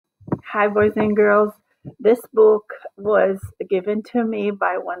Hi, boys and girls. This book was given to me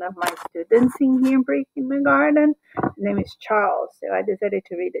by one of my students in here in the garden. His name is Charles, so I decided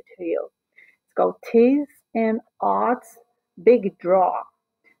to read it to you. It's called Teeth and Odds Big Draw.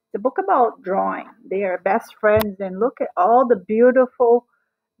 It's a book about drawing. They are best friends, and look at all the beautiful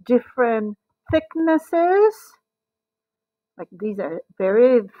different thicknesses. Like these are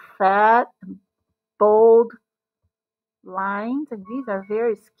very fat, bold lines, and these are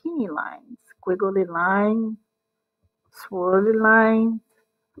very skinny lines, squiggly lines, swirly lines,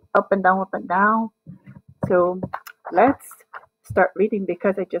 up and down, up and down. So let's start reading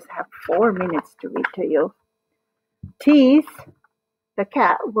because I just have 4 minutes to read to you. Teeth, the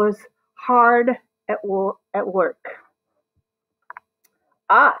cat, was hard at work.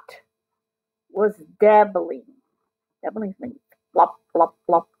 Ot was dabbling. Dabbling means flop, flop,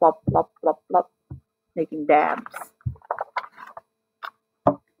 flop, flop, flop, flop, flop, making dabs.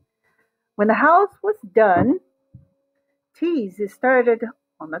 When the house was done, Tease started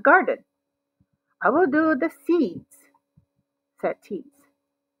on the garden. I will do the seeds, said Tease.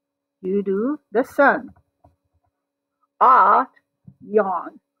 You do the sun. Ot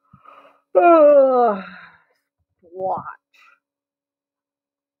yawned. Ugh, watch.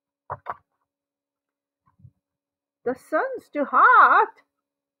 The sun's too hot,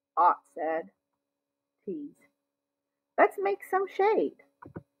 Ot said. Tease. Let's make some shade.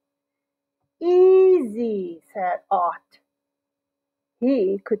 Easy, said Ot.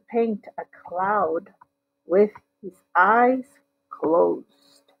 He could paint a cloud with his eyes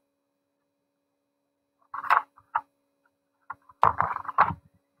closed.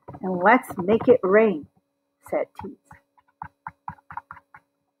 And let's make it rain, said Tease.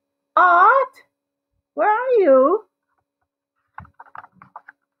 Ot, where are you?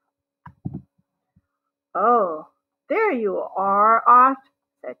 Oh, there you are, Ot,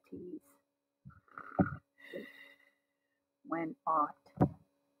 said Tease. Went Ot.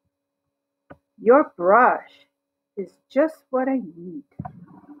 Your brush is just what I need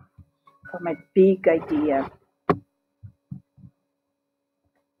for my big idea.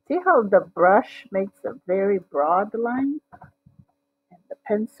 See how the brush makes a very broad line? And the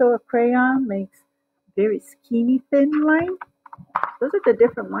pencil or crayon makes very skinny, thin line? Those are the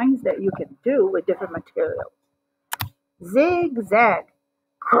different lines that you can do with different materials. Zigzag.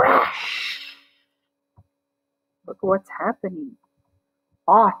 Crash! Look what's happening.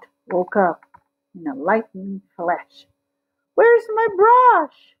 Ot woke up in a lightning flash. Where's my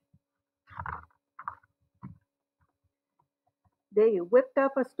brush? They whipped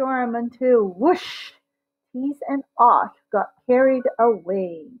up a storm until whoosh! Tease and Ot got carried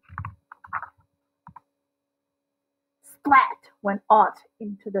away. Splat went Ot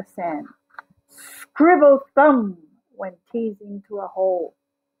into the sand. Scribble thumb went Tease into a hole.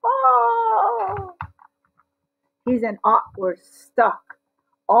 Oh! Tease and Ot were stuck.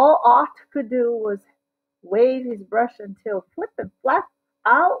 All Ot could do was wave his brush until flip and flap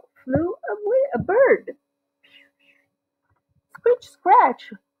out flew a bird. Screech,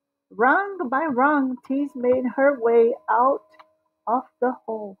 scratch, rung by rung, Tease made her way out of the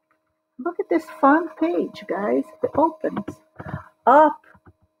hole. Look at this fun page, guys. It opens. Up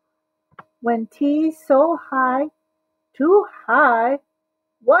went Tease so high, too high.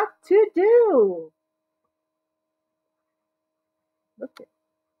 What to do? Look at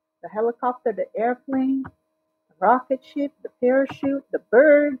the helicopter, the airplane, the rocket ship, the parachute, the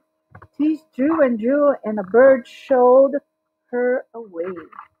bird. Tease drew and drew, and a bird showed her a way.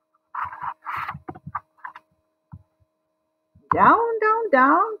 Down, down,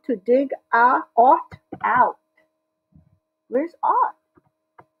 down to dig Ot out. Where's Ot?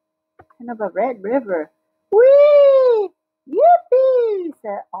 Kind of a red river. Whee! Yippee!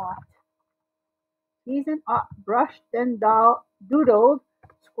 Said Ot. Tease and Ot brushed and doodled,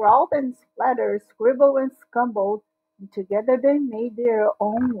 scrawled and splattered, scribbled and scumbled, and together they made their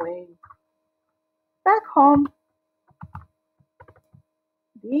own way. Back home.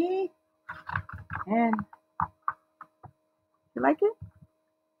 The end. You like it?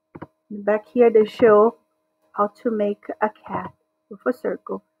 Back here they show how to make a cat with a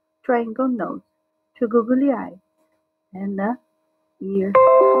circle, triangle nose, two googly eyes, and a ear.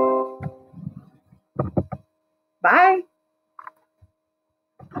 Bye!